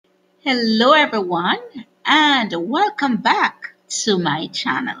Hello everyone and welcome back to my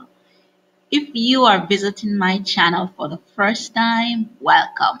channel. If you are visiting my channel for the first time,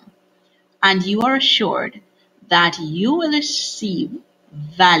 welcome, and you are assured that you will receive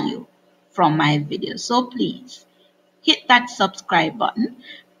value from my videos. So please hit that subscribe button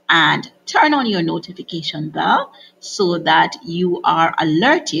and turn on your notification bell so that you are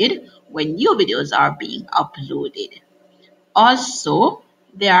alerted when new videos are being uploaded. Also,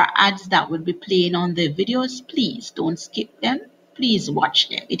 there are ads that will be playing on the videos. Please don't skip them. Please watch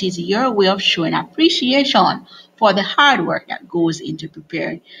them. It is your way of showing appreciation for the hard work that goes into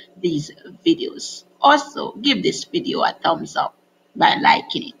preparing these videos. Also, give this video a thumbs up by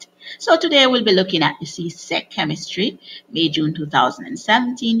liking it. So today we'll be looking at the CSEC Chemistry, May-June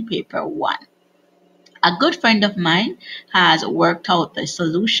 2017, Paper 1. A good friend of mine has worked out the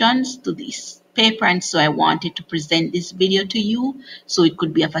solutions to this paper, and so I wanted to present this video to you so it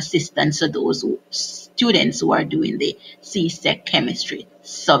could be of assistance to those students who are doing the CSEC chemistry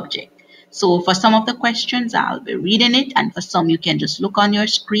subject. So for some of the questions, I'll be reading it, and for some, you can just look on your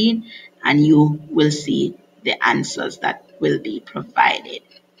screen and you will see the answers that will be provided.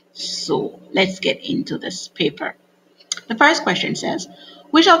 So let's get into this paper. The first question says,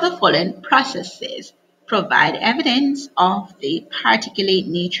 which of the following processes provide evidence of the particulate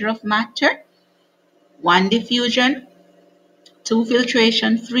nature of matter? 1. Diffusion, 2.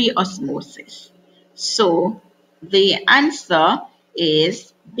 Filtration, 3. Osmosis. So the answer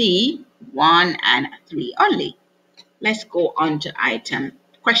is B, 1 and 3 only. Let's go on to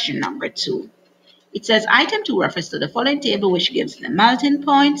question number 2. It says item 2 refers to the following table which gives the melting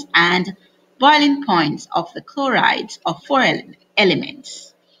points and boiling points of the chlorides of 4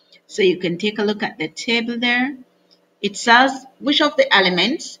 elements. So you can take a look at the table there. It says which of the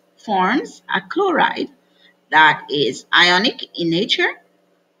elements forms a chloride that is ionic in nature.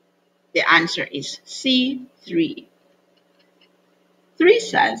 The answer is C, 3. 3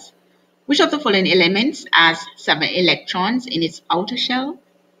 says which of the following elements has 7 electrons in its outer shell?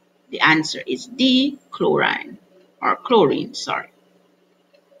 The answer is D, chlorine.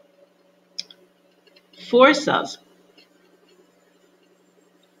 4 says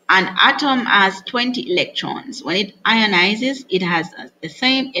an atom has 20 electrons. When it ionizes, it has the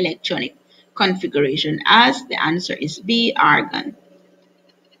same electronic configuration as, the answer is B, argon.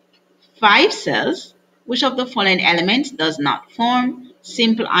 5 says which of the following elements does not form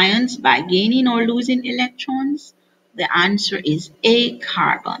simple ions by gaining or losing electrons? The answer is A,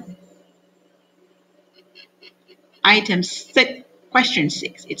 carbon. Question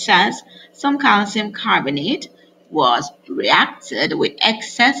 6. It says some calcium carbonate was reacted with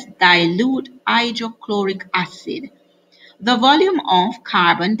excess dilute hydrochloric acid. The volume of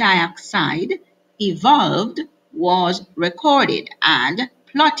carbon dioxide evolved was recorded and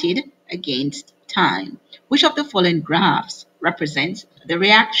plotted against time. Which of the following graphs represents the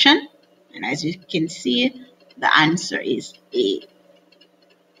reaction? And as you can see, the answer is A.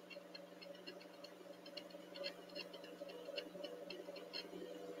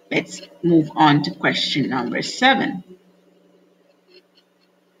 Let's move on to question number 7.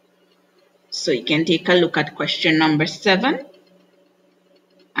 So you can take a look at question number 7.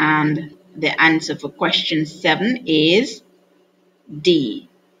 And the answer for question 7 is D.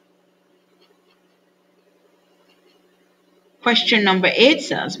 Question number 8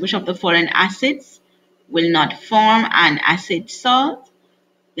 says, which of the following acids will not form an acid salt?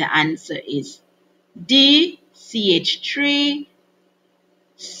 The answer is D, CH3,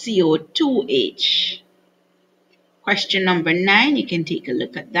 CO2H. Question number 9, you can take a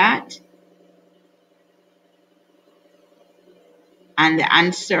look at that. And the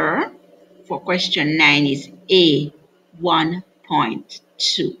answer for question 9 is A,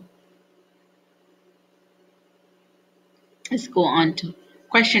 1.2. Let's go on to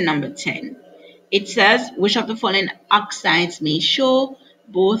question number 10. It says, which of the following oxides may show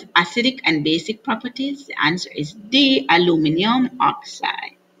both acidic and basic properties? The answer is D, aluminum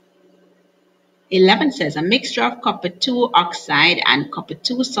oxide. 11 says, a mixture of copper 2 oxide and copper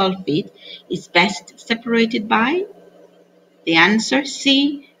 2 sulfate is best separated by? The answer,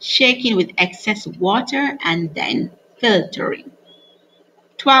 C, shaking with excess water and then filtering.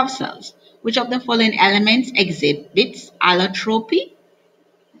 12 says, which of the following elements exhibits allotropy?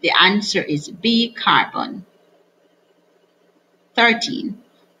 The answer is B, carbon. 13.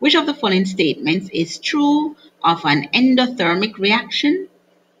 Which of the following statements is true of an endothermic reaction?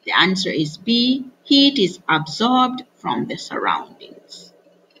 The answer is B, heat is absorbed from the surroundings.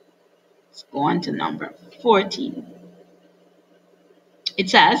 Let's go on to number 14. It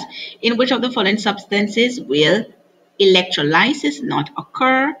says, in which of the following substances will electrolysis not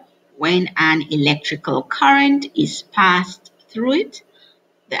occur when an electrical current is passed through it?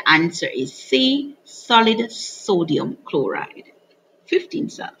 The answer is C, solid sodium chloride. 15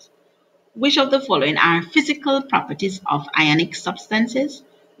 cells. Which of the following are physical properties of ionic substances?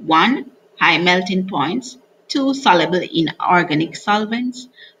 1. High melting points. 2. Soluble in organic solvents.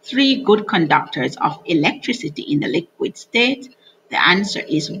 3. Good conductors of electricity in the liquid state. The answer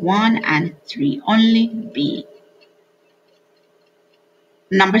is 1 and 3 only, B.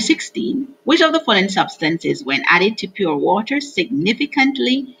 Number 16. Which of the following substances, when added to pure water,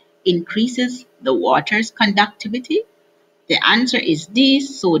 significantly increases the water's conductivity? The answer is D,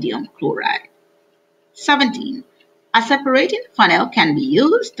 sodium chloride. 17. A separating funnel can be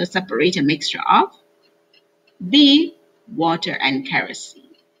used to separate a mixture of B, water and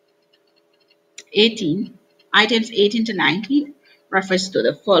kerosene. 18. Items 18 to 19 refers to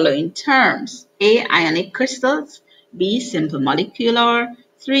the following terms: A, ionic crystals, B, simple molecular,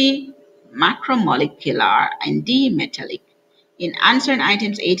 3, macromolecular, and D, metallic. In answering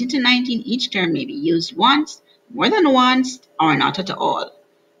items 18 to 19, each term may be used once, more than once, or not at all.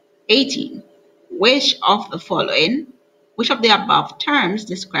 18. Which of the above terms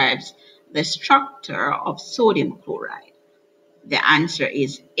describes the structure of sodium chloride? The answer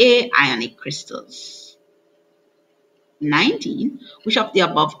is A, ionic crystals. 19. Which of the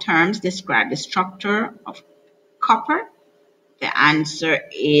above terms describe the structure of copper? The answer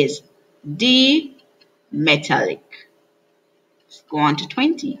is D, metallic. Let's go on to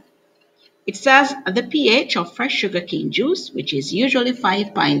 20. It says the pH of fresh sugarcane juice, which is usually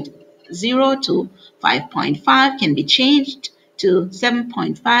 5.0 to 5.5, can be changed to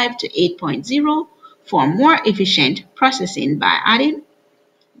 7.5 to 8.0 for more efficient processing by adding.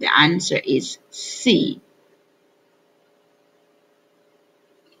 The answer is C.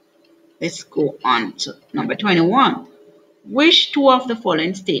 Let's go on to number 21. Which two of the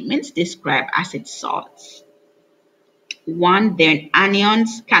following statements describe acid salts? 1. Their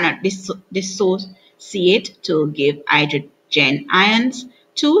anions cannot dissociate to give hydrogen ions.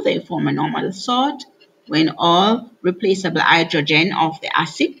 2. They form a normal salt when all replaceable hydrogen of the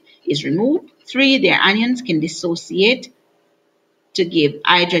acid is removed. 3. Their anions can dissociate to give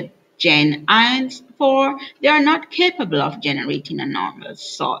hydrogen ions. 4. They are not capable of generating a normal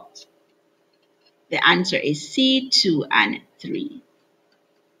salt. The answer is C, 2 and 3.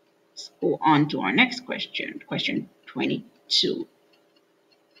 Let's go on to our next question, question 22.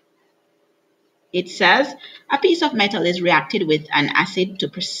 It says a piece of metal is reacted with an acid to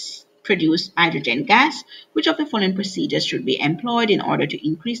produce hydrogen gas. Which of the following procedures should be employed in order to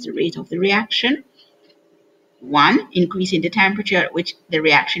increase the rate of the reaction? 1. Increasing the temperature at which the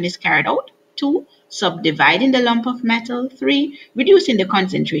reaction is carried out. 2. Subdividing the lump of metal. 3. Reducing the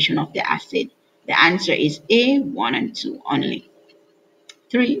concentration of the acid. The answer is A, 1 and 2 only.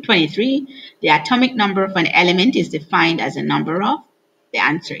 23. The atomic number of an element is defined as a number of. The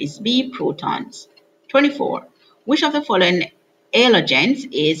answer is B, protons. 24. Which of the following halogens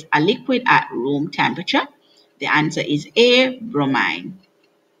is a liquid at room temperature? The answer is A, bromine.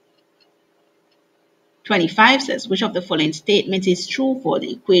 25 says, which of the following statements is true for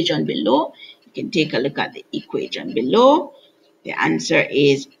the equation below? You can take a look at the equation below. The answer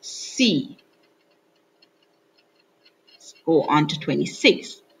is C. Let's go on to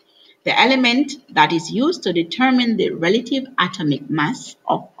 26. The element that is used to determine the relative atomic mass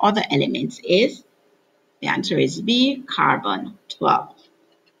of other elements is, the answer is B, carbon 12.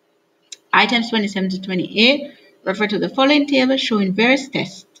 Items 27 to 28 refer to the following table showing various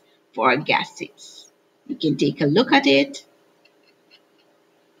tests for gases. You can take a look at it.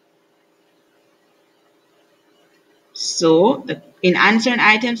 So, in answering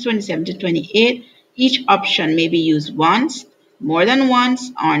items 27 to 28, each option may be used once, more than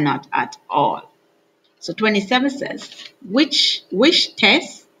once, or not at all. So 27 says, which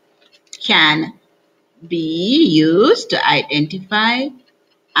test can be used to identify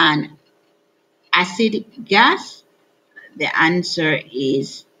an acid gas? The answer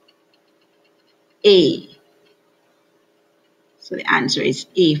is A. So the answer is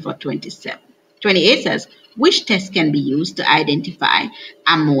A for 27. 28 says, which test can be used to identify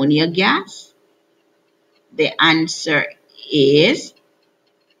ammonia gas? The answer is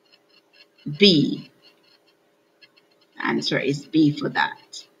B. The answer is B for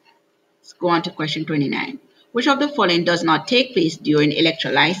that. Let's go on to question 29. Which of the following does not take place during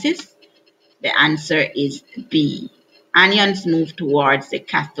electrolysis? The answer is B. Anions move towards the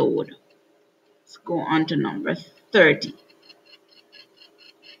cathode. Let's go on to number 30. It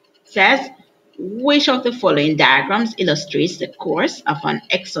says, which of the following diagrams illustrates the course of an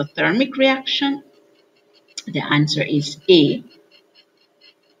exothermic reaction? The answer is A.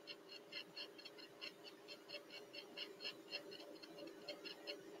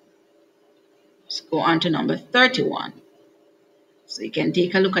 Go on to number 31. So you can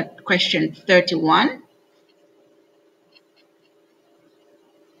take a look at question 31.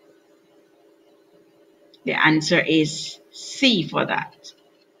 The answer is C for that.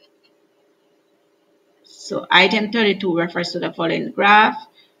 So item 32 refers to the following graph,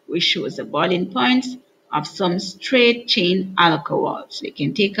 which shows the boiling points of some straight chain alcohol. So you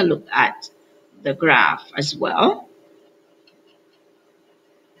can take a look at the graph as well.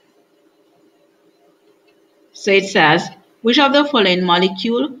 So it says, which of the following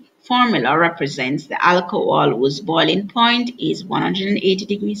molecule formula represents the alcohol whose boiling point is 180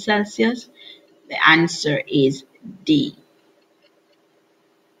 degrees Celsius? The answer is D.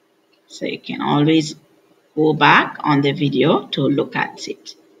 So you can always go back on the video to look at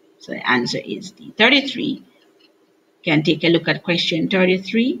it. So the answer is D. 33. Can take a look at question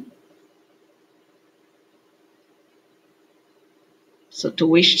 33. So to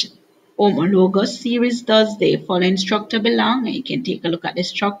which homologous series does the following structure belong? And you can take a look at the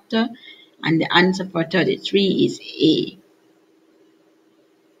structure, and the answer for 33 is A.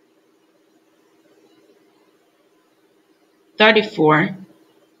 "34.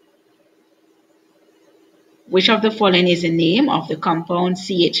 Which of the following is the name of the compound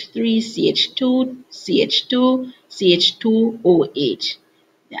CH3, CH2, CH2, CH2OH?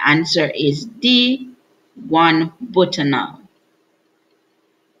 The answer is D, 1-butanol.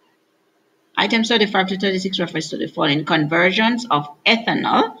 Items 35 to 36 refers to the following conversions of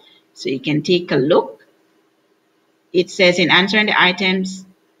ethanol. So you can take a look. It says in answering the items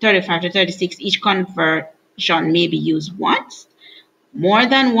 35 to 36, each conversion may be used once, more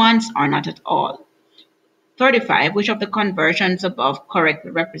than once, or not at all. 35, which of the conversions above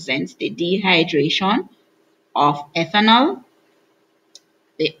correctly represents the dehydration of ethanol?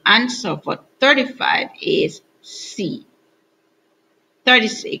 The answer for 35 is C.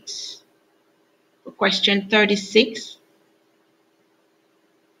 36. For question 36,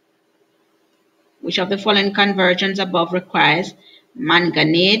 which of the following conversions above requires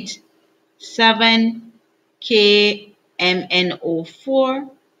manganate 7-KMnO4?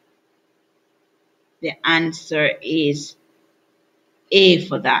 The answer is A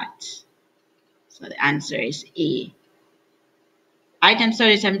for that. So the answer is A. Items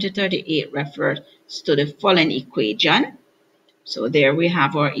 37 to 38 refers to the following equation. So there we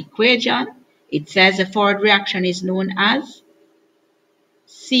have our equation. It says the forward reaction is known as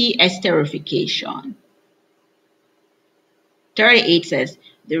C, esterification. 38 says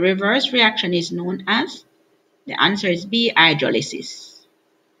the reverse reaction is known as, the answer is B, hydrolysis.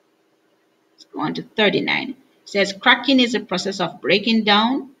 Let's go on to 39. It says cracking is a process of breaking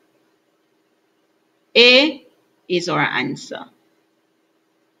down. A is our answer.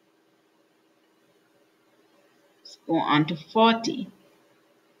 Let's go on to 40.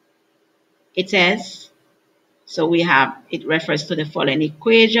 It says, so we have, it refers to the following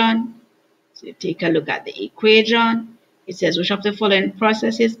equation. So you take a look at the equation. It says, which of the following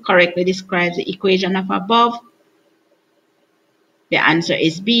processes correctly describes the equation of above? The answer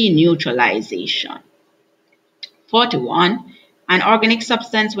is B, neutralization. 41. An organic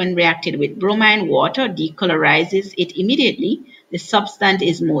substance, when reacted with bromine water, decolorizes it immediately. The substance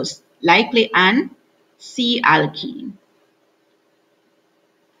is most likely an C, alkene.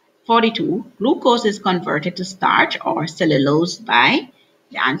 42. Glucose is converted to starch or cellulose by,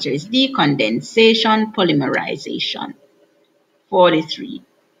 the answer is D, condensation, polymerization. 43.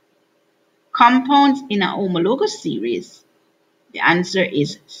 Compounds in a homologous series, the answer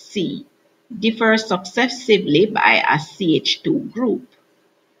is C, differ successively by a CH2 group.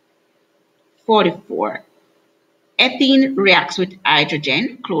 44. Ethene reacts with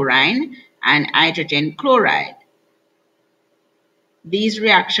hydrogen, chlorine, and hydrogen chloride. These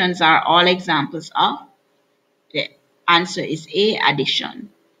reactions are all examples of, the answer is A,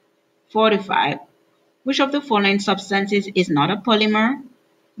 addition. 45. Which of the following substances is not a polymer?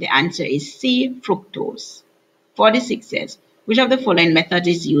 The answer is C, fructose. 46 says, which of the following methods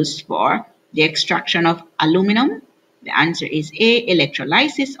is used for the extraction of aluminum? The answer is A,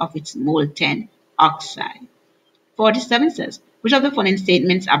 electrolysis of its molten oxide. 47 says, which of the following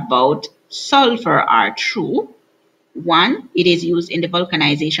statements about sulfur are true? 1. It is used in the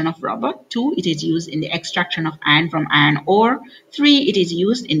vulcanization of rubber. 2. It is used in the extraction of iron from iron ore. 3. It is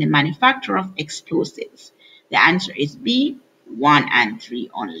used in the manufacture of explosives. The answer is B, 1 and 3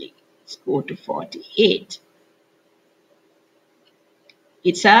 only. Let's go to 48.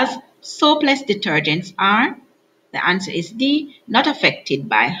 It says soapless detergents are, the answer is D, not affected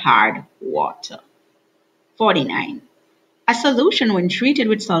by hard water. 49. A solution when treated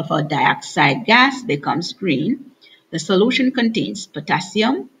with sulfur dioxide gas becomes green. The solution contains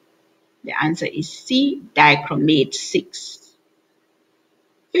potassium, The answer is C, dichromate 6.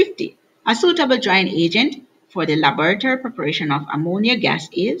 50. A suitable drying agent for the laboratory preparation of ammonia gas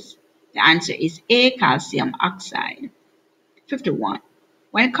is? The answer is A, calcium oxide. 51.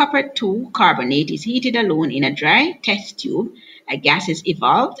 When copper 2 carbonate is heated alone in a dry test tube, a gas is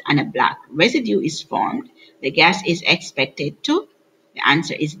evolved and a black residue is formed. The gas is expected to, the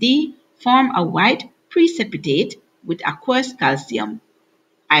answer is D, form a white precipitate with aqueous calcium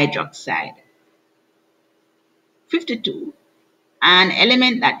hydroxide. 52. An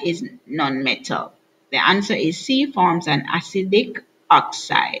element that is non-metal. The answer is C, forms an acidic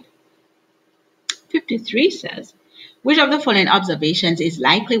oxide. 53 says, which of the following observations is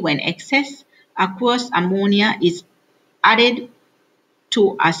likely when excess aqueous ammonia is added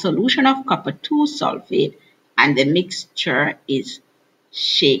to a solution of copper 2 sulfate and the mixture is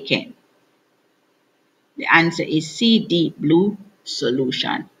shaken? The answer is C, deep blue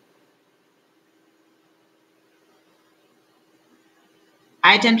solution.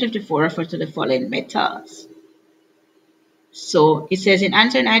 Item 54 refers to the following metals. So it says in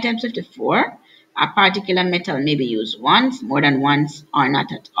answering item 54, a particular metal may be used once, more than once, or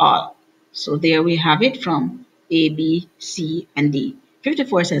not at all. So there we have it from A, B, C, and D.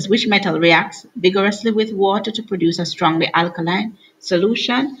 54 says, which metal reacts vigorously with water to produce a strongly alkaline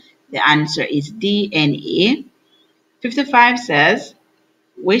solution? The answer is D, Na. 55 says,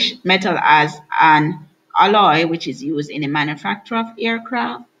 which metal has an alloy which is used in the manufacture of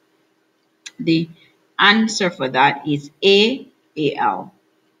aircraft? The answer for that is A, Al.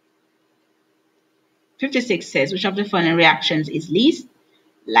 56 says, which of the following reactions is least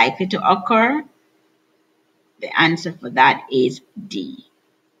likely to occur? The answer for that is D.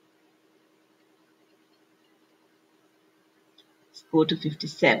 Let's go to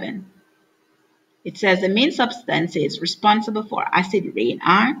 57. It says the main substances responsible for acid rain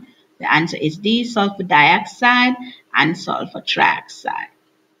are? The answer is D, sulfur dioxide and sulfur trioxide.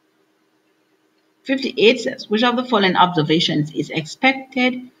 58 says, which of the following observations is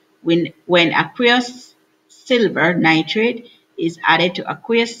expected when aqueous silver nitrate is added to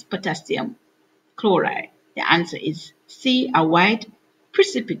aqueous potassium chloride? The answer is C, a white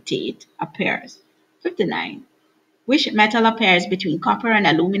precipitate appears. 59. Which metal appears between copper and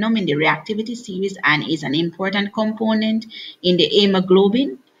aluminum in the reactivity series and is an important component in the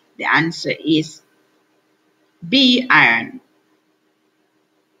hemoglobin? The answer is B, iron.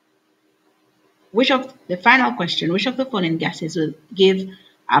 Final question, which of the following gases will give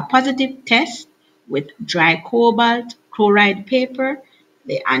a positive test with dry cobalt chloride paper?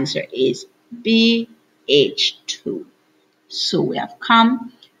 The answer is B, H2. So we have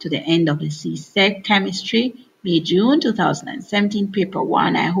come to the end of the CSEC Chemistry, May-June 2017 Paper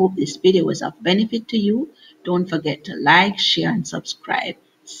 1. I hope this video was of benefit to you. Don't forget to like, share, and subscribe.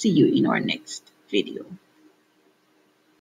 See you in our next video.